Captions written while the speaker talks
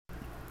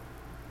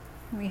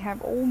We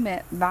have all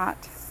met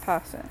that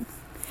person.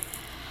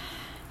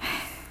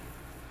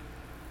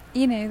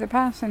 You know, the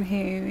person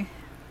who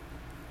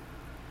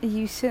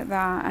you sit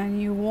there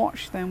and you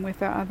watch them with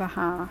their other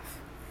half,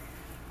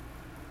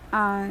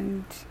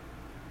 and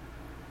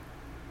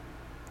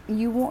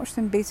you watch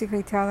them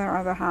basically tell their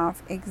other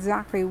half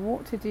exactly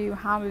what to do,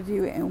 how to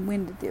do it, and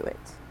when to do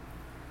it,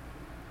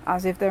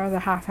 as if their other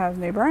half has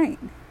no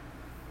brain.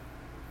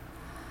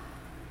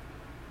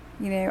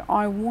 You know,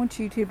 I want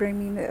you to bring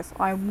me this,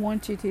 I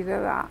want you to do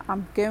that,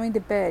 I'm going to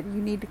bed,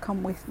 you need to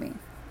come with me.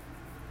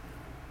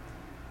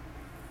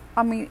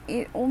 I mean,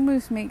 it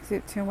almost makes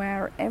it to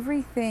where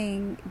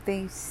everything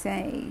they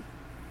say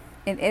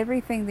and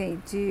everything they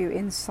do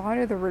inside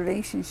of the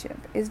relationship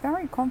is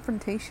very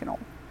confrontational.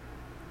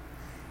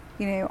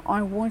 You know,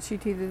 I want you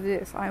to do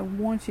this, I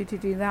want you to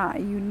do that,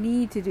 you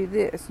need to do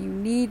this, you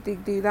need to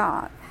do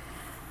that.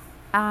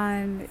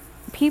 And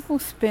people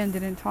spend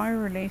an entire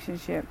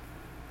relationship,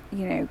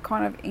 you know,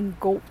 kind of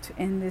engulfed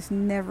in this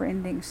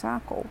never-ending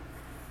cycle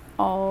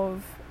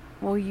of,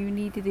 well, you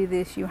need to do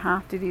this, you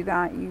have to do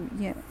that, you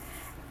know.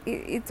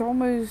 It's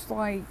almost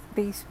like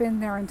they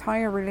spend their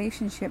entire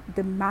relationship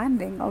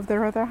demanding of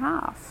their other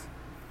half.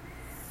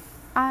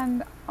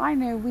 And I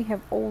know we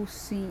have all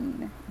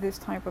seen this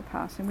type of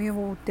person. We have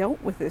all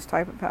dealt with this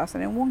type of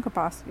person in one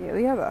capacity or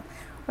the other.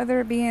 Whether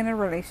it be in a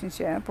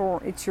relationship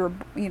or it's your,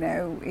 you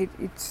know,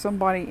 it's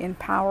somebody in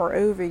power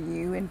over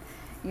you, and,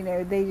 you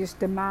know, they just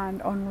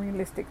demand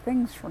unrealistic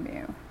things from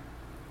you.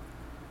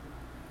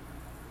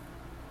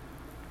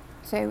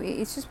 So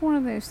it's just one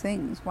of those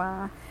things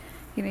where,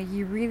 you know,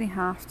 you really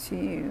have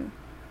to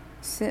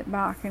sit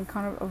back and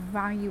kind of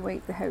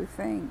evaluate the whole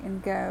thing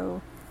and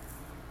go,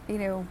 you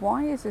know,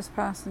 why is this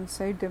person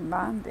so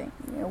demanding?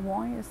 You know,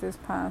 why is this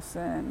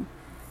person,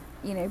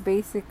 you know,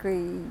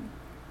 basically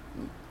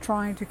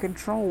trying to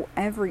control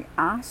every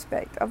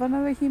aspect of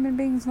another human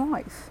being's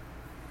life?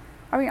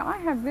 I mean, I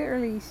have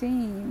literally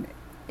seen,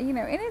 you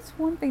know, and it's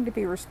one thing to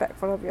be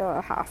respectful of your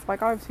other half.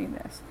 Like, I've seen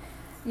this.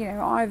 You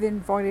know, I've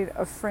invited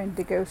a friend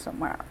to go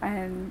somewhere,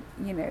 and,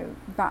 you know,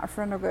 that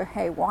friend will go,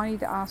 hey, well, I need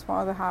to ask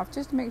my other half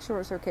just to make sure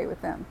it's okay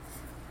with them.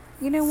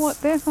 You know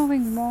what? There's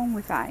nothing wrong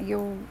with that.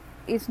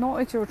 It's not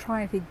that you're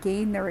trying to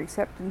gain their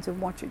acceptance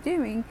of what you're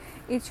doing.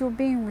 It's you're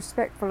being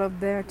respectful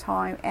of their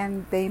time,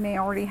 and they may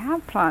already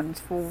have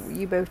plans for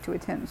you both to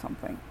attend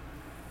something.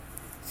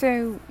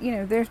 So, you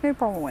know, there's no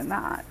problem with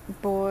that.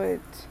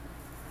 But,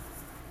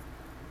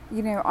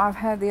 you know, I've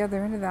had the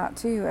other end of that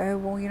too. Oh,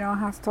 well, you know, I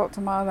have to talk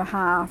to my other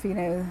half, you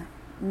know,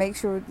 make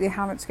sure they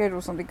haven't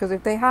scheduled something. Because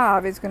if they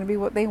have, it's going to be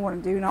what they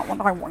want to do, not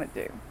what I want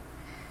to do.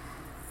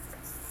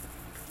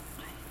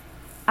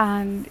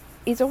 And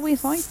it's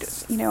always like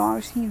this. You know,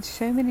 I've seen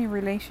so many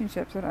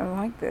relationships that are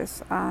like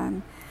this.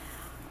 And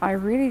I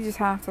really just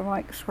have to,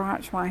 like,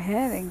 scratch my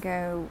head and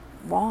go,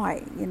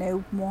 why? You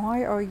know,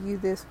 why are you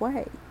this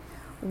way?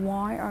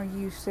 Why are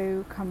you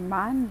so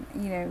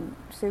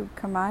so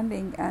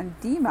commanding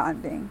and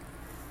demanding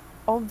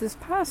of this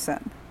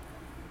person?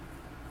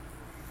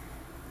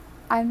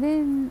 And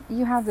then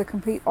you have the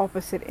complete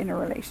opposite in a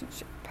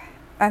relationship.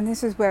 And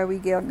this is where we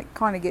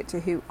kind of get to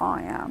who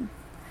I am.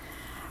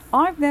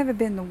 I've never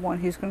been the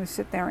one who's going to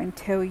sit there and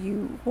tell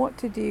you what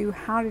to do,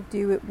 how to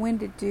do it, when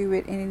to do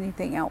it, and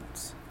anything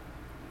else.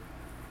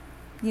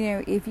 You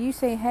know, if you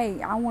say,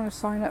 hey, I want to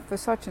sign up for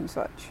such and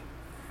such,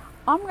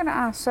 I'm going to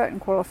ask certain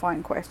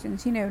qualifying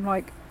questions. You know,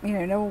 like, you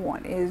know, number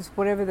one is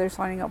whatever they're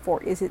signing up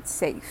for, is it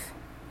safe?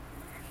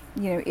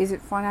 You know, is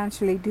it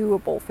financially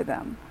doable for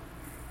them?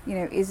 You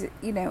know, is it,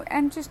 you know,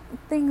 and just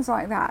things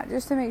like that,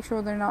 just to make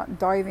sure they're not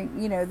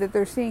diving, you know, that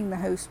they're seeing the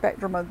whole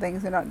spectrum of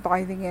things, they're not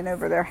diving in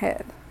over their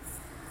head.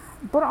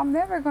 But I'm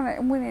never going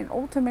to, when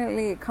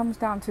ultimately it comes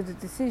down to the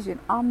decision,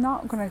 I'm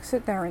not going to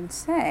sit there and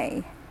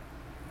say,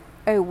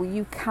 oh, well,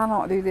 you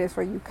cannot do this,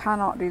 or you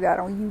cannot do that,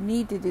 or you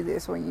need to do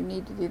this, or you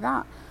need to do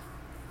that.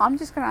 I'm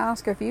just going to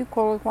ask a few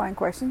qualifying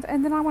questions,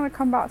 and then I want to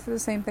come back to the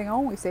same thing I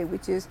always say,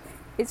 which is,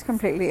 it's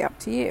completely up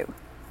to you.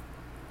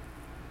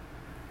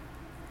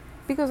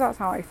 Because that's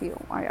how I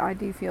feel. I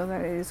do feel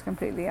that it is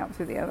completely up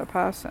to the other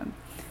person.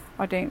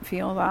 I don't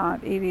feel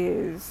that it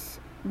is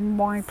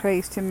my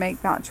place to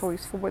make that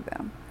choice for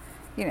them.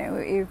 You know,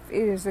 if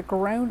it is a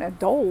grown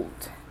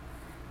adult,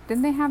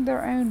 then they have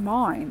their own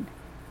mind.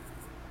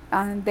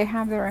 And they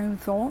have their own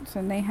thoughts,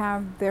 and they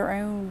have their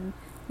own,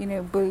 you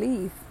know,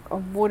 belief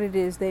of what it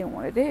is they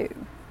want to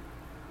do.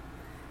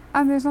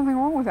 And there's nothing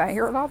wrong with that.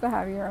 You're allowed to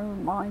have your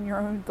own mind, your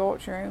own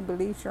thoughts, your own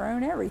beliefs, your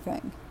own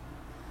everything.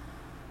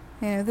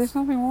 You know, there's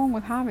nothing wrong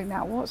with having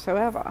that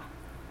whatsoever.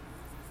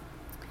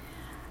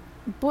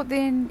 But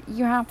then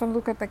you have to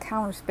look at the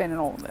counterspin in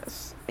all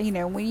this. You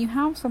know, when you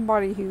have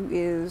somebody who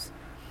is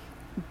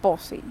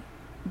bossy,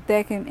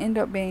 there can end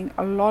up being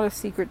a lot of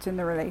secrets in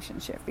the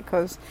relationship,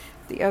 because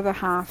the other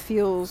half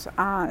feels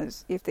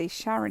as if they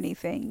share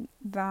anything,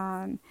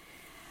 then,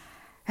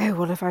 oh,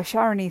 well, if I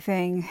share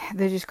anything,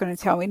 they're just going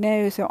to tell me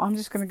no, so I'm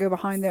just going to go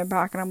behind their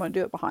back, and I'm going to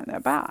do it behind their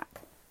back.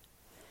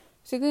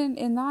 So then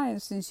in that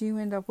instance, you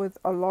end up with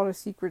a lot of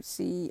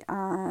secrecy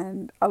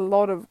and a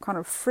lot of kind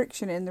of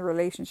friction in the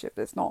relationship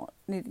that's not,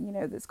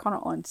 that's kind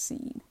of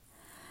unseen.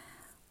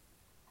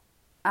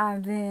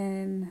 And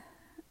then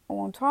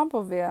on top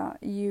of it,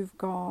 you've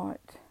got,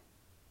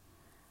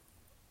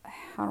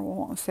 how do I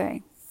want to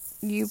say?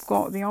 You've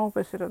got the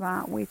opposite of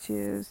that, which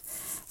is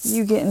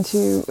you get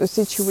into a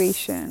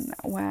situation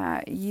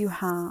where you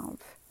have,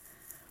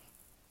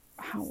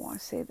 how do I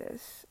say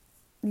this?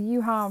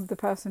 You have the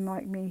person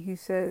like me who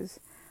says,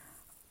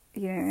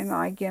 and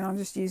again, I'm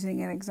just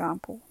using an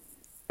example.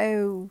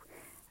 Oh,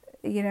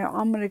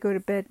 I'm going to go to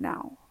bed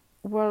now.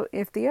 Well,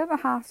 if the other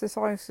half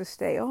decides to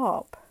stay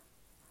up,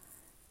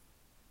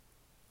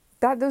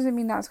 that doesn't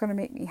mean that's going to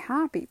make me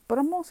happy. But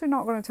I'm also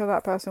not going to tell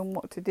that person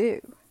what to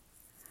do.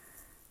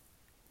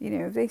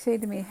 If they say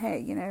to me, hey,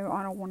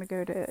 I don't want to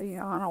go to,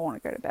 I don't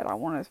want to go to bed. I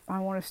want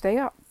to stay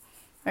up.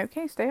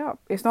 Okay, stay up.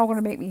 It's not going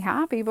to make me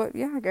happy, but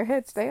yeah, go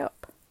ahead, stay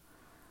up.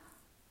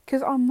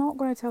 Because I'm not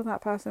going to tell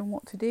that person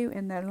what to do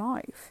in their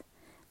life.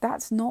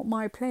 That's not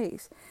my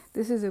place.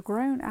 This is a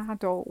grown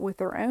adult with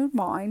their own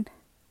mind,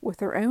 with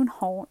their own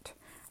heart,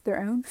 their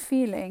own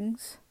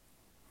feelings,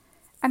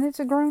 and it's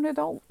a grown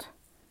adult.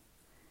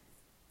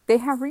 They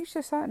have reached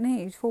a certain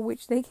age for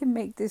which they can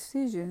make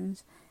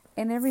decisions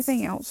and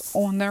everything else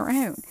on their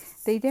own.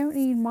 They don't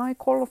need my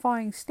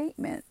qualifying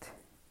statement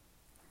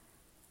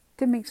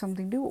to make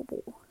something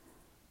doable.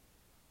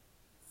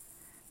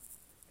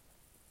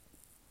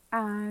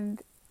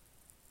 And,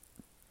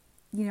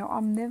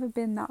 I've never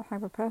been that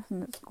type of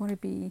person that's going to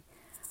be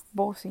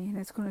bossy and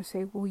it's going to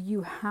say, well,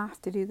 you have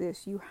to do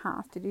this, you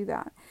have to do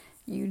that,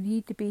 you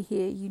need to be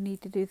here, you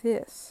need to do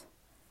this.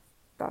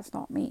 That's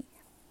not me.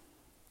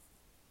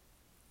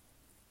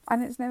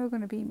 And it's never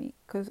going to be me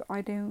because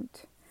I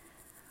don't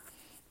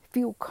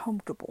feel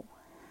comfortable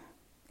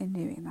in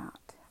doing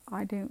that.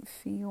 I don't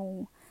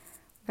feel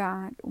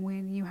that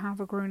when you have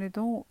a grown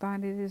adult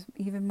that it is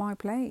even my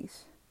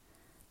place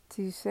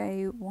to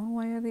say one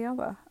way or the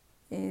other.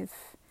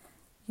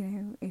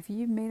 If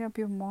you've made up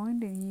your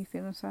mind and you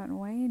feel a certain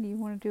way and you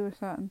want to do a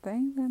certain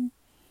thing, then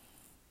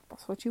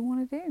that's what you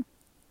want to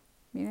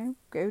do.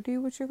 Go do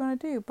what you're going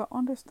to do. But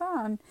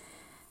understand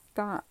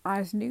that,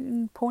 as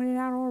Newton pointed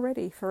out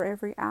already, for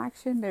every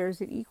action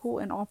there's an equal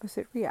and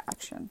opposite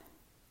reaction.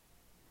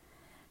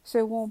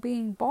 So while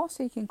being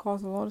bossy can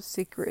cause a lot of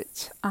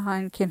secrets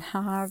and can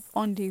have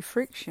undue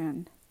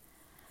friction,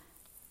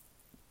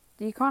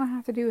 you kind of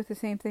have to do with the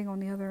same thing on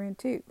the other end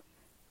too.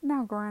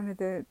 Now,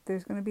 granted,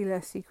 there's going to be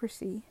less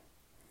secrecy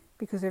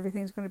because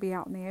everything's going to be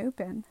out in the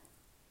open.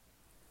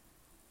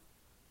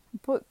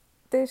 But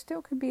there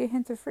still could be a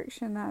hint of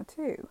friction there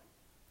too.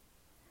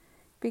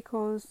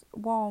 Because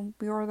while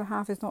your other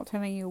half is not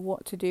telling you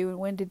what to do and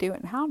when to do it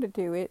and how to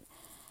do it,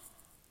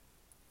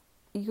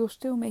 you're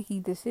still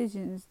making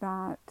decisions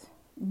that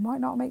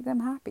might not make them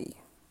happy.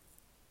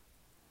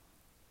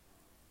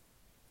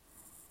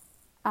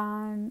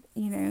 And,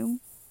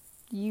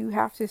 you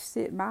have to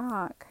sit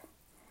back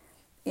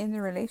in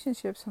the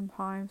relationship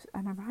sometimes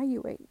and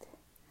evaluate.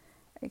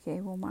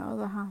 Okay, well, my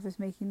other half is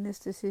making this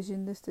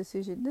decision, this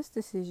decision, this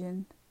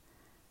decision.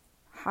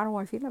 How do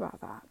I feel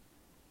about that?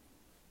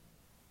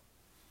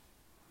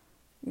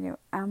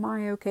 Am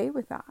I okay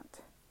with that?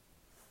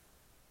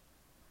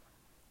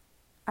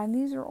 And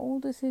these are all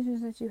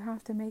decisions that you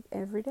have to make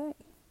every day.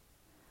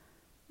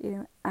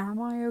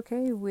 Am I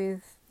okay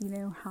with,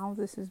 how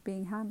this is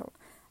being handled?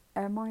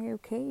 Am I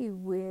okay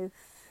with,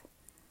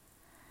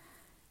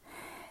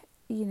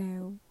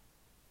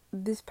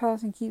 this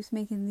person keeps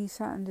making these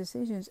certain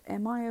decisions?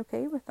 Am I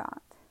okay with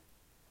that?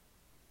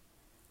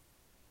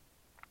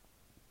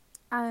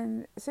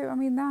 And so,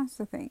 that's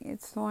the thing.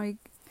 It's like,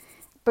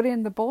 but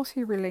in the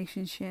bossy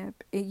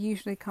relationship, it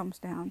usually comes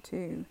down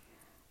to,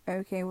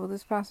 okay, well,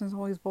 this person's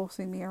always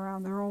bossing me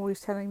around. They're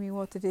always telling me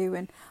what to do,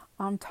 and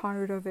I'm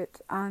tired of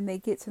it. And they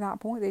get to that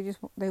point,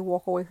 they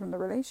walk away from the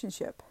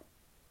relationship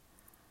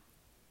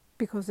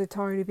because they're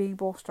tired of being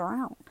bossed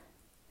around.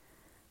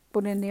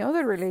 But in the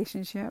other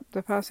relationship,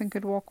 the person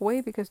could walk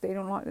away because they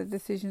don't like the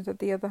decisions that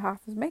the other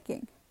half is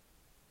making.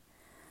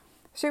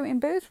 So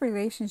in both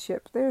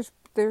relationships, there's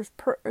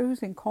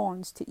pros and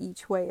cons to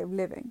each way of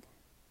living.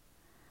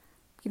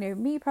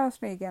 Me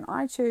personally, again,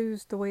 I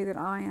chose the way that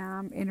I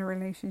am in a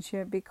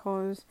relationship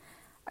because,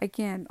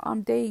 again,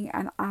 I'm dating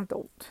an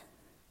adult.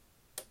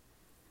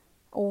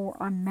 Or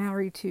I'm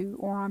married to,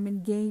 or I'm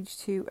engaged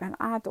to an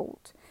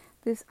adult.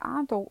 This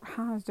adult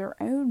has their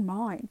own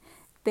mind.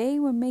 They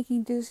were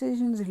making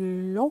decisions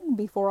long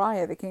before I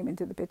ever came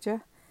into the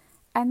picture.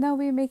 And they'll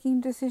be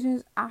making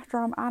decisions after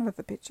I'm out of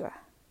the picture.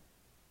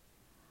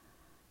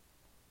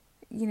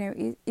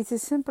 It's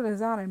as simple as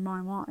that in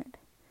my mind.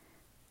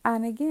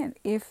 And again,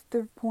 if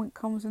the point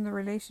comes in the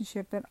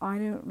relationship that I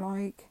don't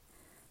like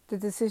the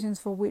decisions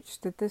for which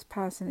that this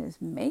person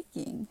is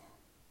making,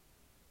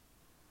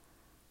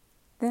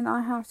 then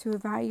I have to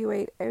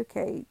evaluate,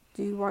 okay,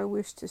 do I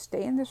wish to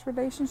stay in this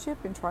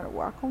relationship and try to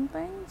work on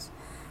things?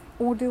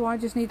 Or do I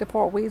just need to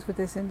part ways with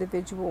this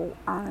individual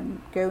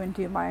and go and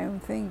do my own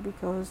thing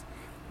because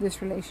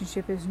this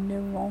relationship is no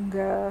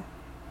longer,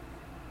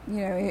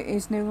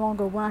 is no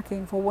longer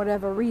working for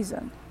whatever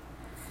reason.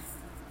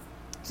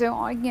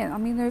 So again, I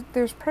mean,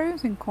 there's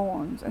pros and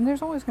cons, and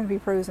there's always going to be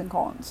pros and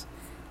cons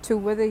to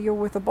whether you're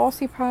with a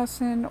bossy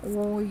person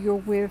or you're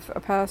with a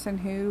person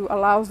who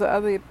allows the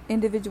other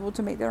individual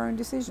to make their own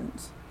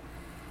decisions.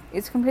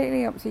 It's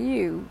completely up to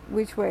you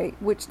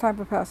which type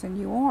of person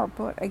you are.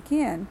 But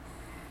again,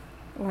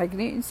 like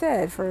Newton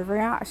said, for every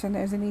action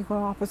there's an equal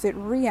and opposite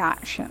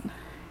reaction.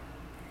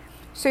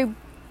 So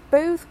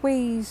both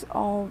ways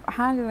of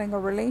handling a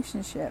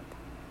relationship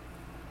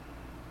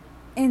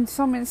in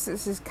some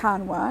instances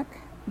can work,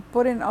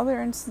 but in other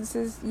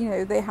instances,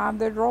 they have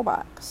their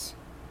drawbacks.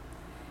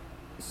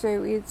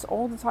 So it's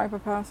all the type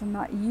of person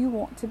that you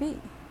want to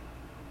be.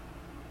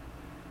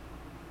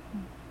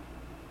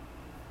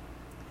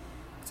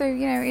 So,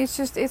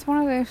 it's one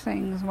of those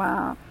things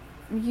where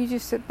you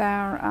just sit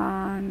there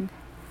and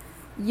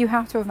you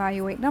have to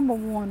evaluate, number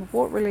one,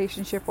 what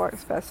relationship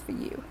works best for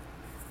you.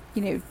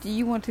 Do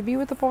you want to be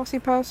with a bossy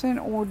person,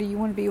 or do you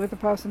want to be with a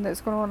person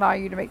that's going to allow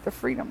you to make the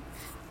freedom?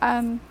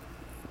 The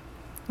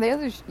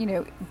others,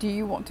 do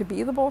you want to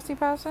be the bossy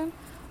person,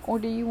 or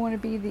do you want to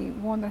be the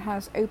one that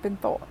has open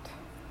thought?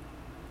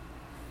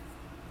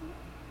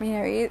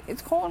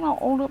 It's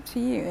all up to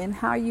you and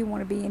how you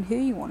want to be and who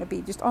you want to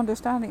be. Just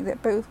understanding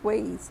that both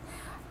ways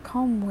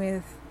come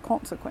with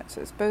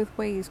consequences. Both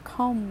ways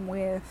come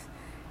with,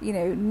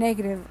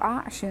 negative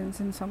actions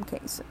in some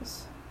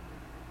cases.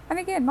 And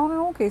again, not in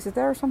all cases.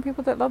 There are some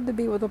people that love to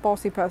be with a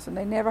bossy person.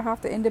 They never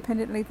have to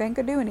independently think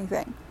or do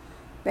anything.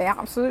 They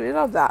absolutely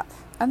love that.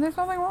 And there's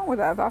nothing wrong with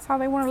that. If that's how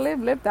they want to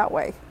live that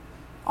way.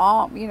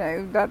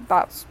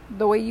 That's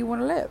the way you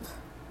want to live.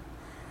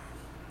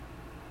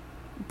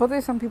 But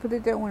there's some people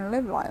that don't want to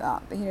live like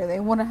that. They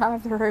want to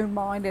have their own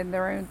mind and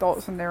their own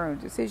thoughts and their own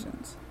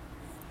decisions.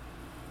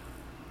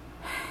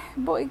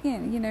 But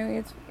again,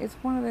 it's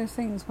one of those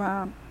things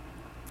where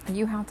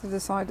you have to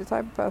decide the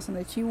type of person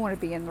that you want to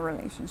be in the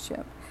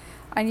relationship.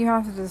 And you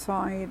have to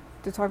decide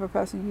the type of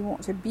person you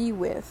want to be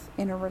with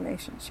in a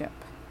relationship.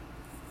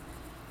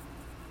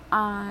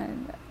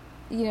 And,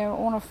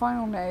 on a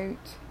final note,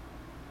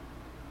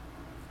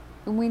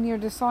 when you're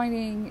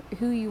deciding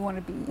who you want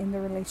to be in the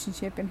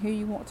relationship and who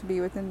you want to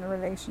be within the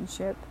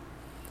relationship,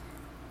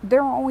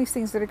 there are always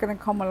things that are going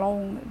to come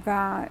along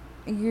that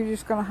you're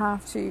just going to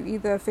have to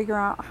either figure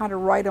out how to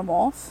write them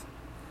off,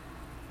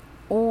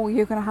 or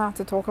you're going to have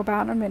to talk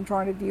about them and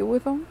try to deal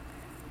with them.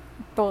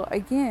 But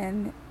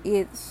again,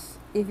 if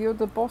you're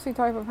the bossy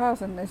type of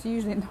person, there's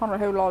usually not a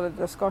whole lot of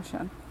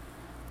discussion.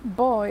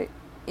 But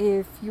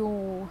if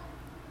you're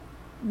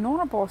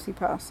not a bossy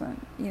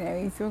person,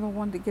 if you're the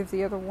one that gives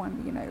the other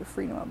one,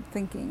 freedom of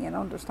thinking and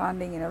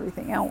understanding and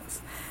everything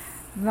else,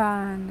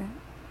 then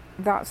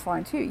that's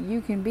fine too. You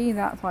can be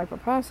that type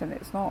of person.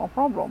 It's not a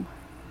problem.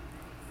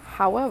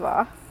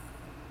 However,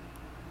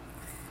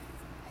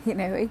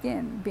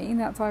 again, being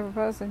that type of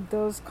person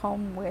does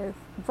come with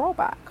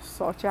drawbacks,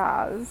 such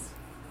as,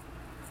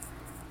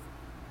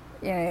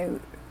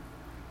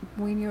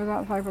 when you're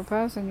that type of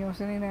person, you're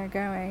sitting there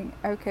going,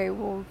 okay,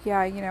 well,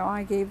 yeah,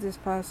 I gave this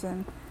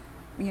person,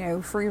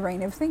 free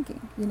reign of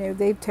thinking.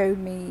 They've told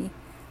me,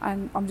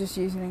 and I'm just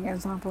using an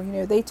example,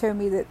 they told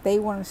me that they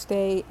want to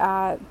stay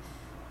at,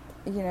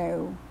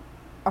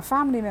 a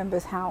family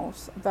member's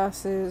house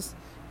versus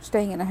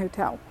staying in a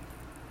hotel.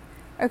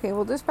 Okay,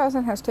 well, this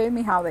person has told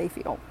me how they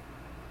feel.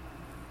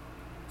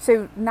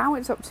 So now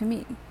it's up to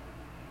me.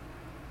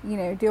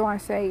 Do I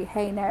say,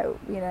 hey, no,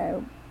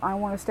 I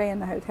want to stay in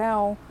the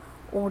hotel?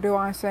 Or do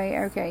I say,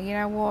 okay, you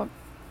know what,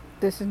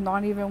 this is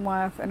not even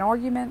worth an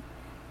argument.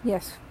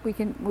 Yes, we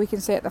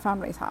can stay at the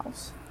family's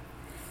house.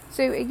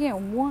 So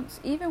again,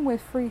 even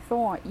with free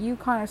thought, you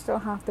kind of still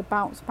have to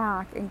bounce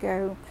back and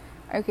go,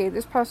 okay,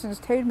 this person has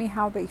told me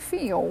how they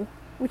feel,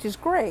 which is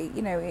great.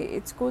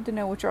 It's good to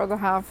know what your other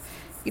half,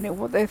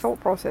 what their thought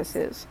process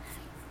is.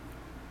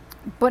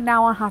 But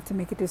now I have to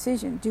make a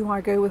decision. Do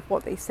I go with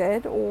what they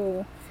said,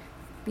 or,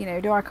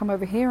 do I come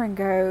over here and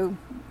go,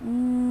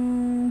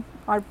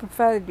 I'd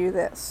prefer to do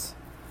this.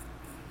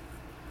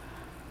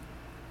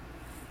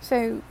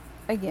 So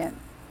again,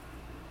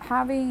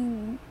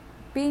 being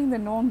the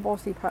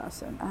non-bossy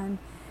person and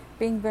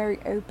being very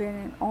open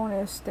and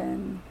honest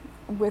and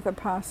with a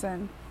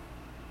person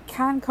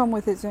can come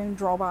with its own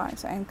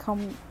drawbacks and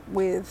come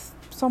with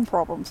some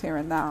problems here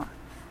and there.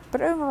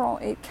 But overall,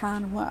 it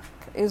can work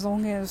as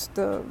long as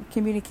the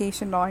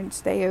communication lines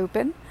stay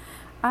open,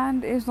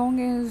 and as long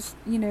as,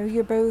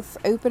 you're both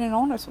open and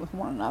honest with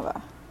one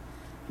another.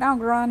 Now,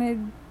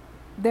 granted,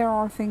 there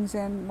are things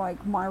in,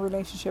 my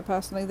relationship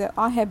personally that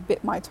I have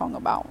bit my tongue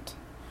about.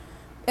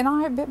 And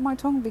I have bit my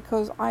tongue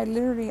because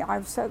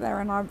I've sat there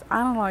and I've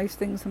analysed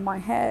things in my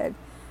head,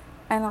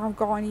 and I've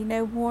gone, you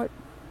know what,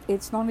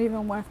 it's not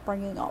even worth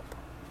bringing up.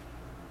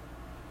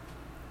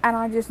 And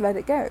I just let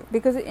it go.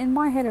 Because in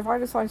my head, if I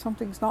decide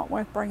something's not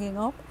worth bringing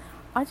up,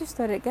 I just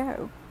let it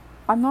go.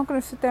 I'm not going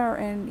to sit there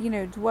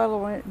and, dwell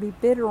on it, be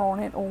bitter on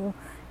it, or,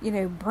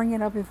 bring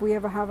it up if we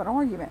ever have an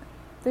argument.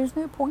 There's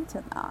no point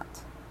in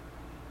that.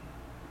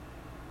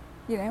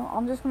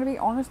 I'm just going to be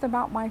honest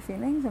about my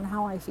feelings and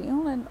how I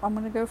feel, and I'm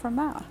going to go from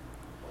there.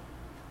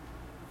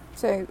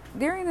 So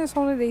during this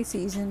holiday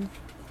season,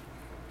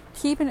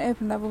 keep an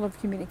open level of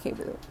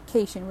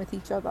communication with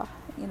each other.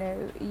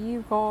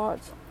 You've got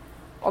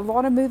a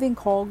lot of moving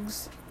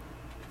cogs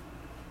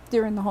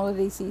during the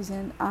holiday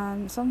season,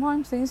 and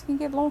sometimes things can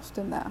get lost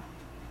in there.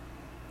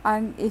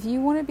 And if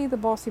you want to be the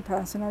bossy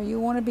person, or you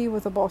want to be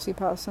with a bossy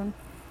person,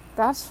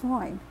 that's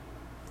fine.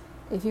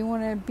 If you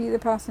want to be the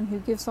person who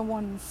gives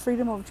someone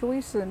freedom of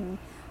choice and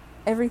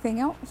everything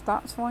else,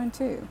 that's fine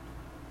too.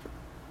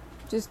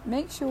 Just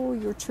make sure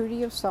you're true to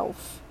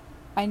yourself,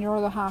 and your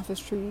other half is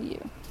true to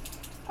you,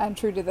 and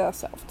true to their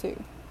self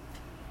too.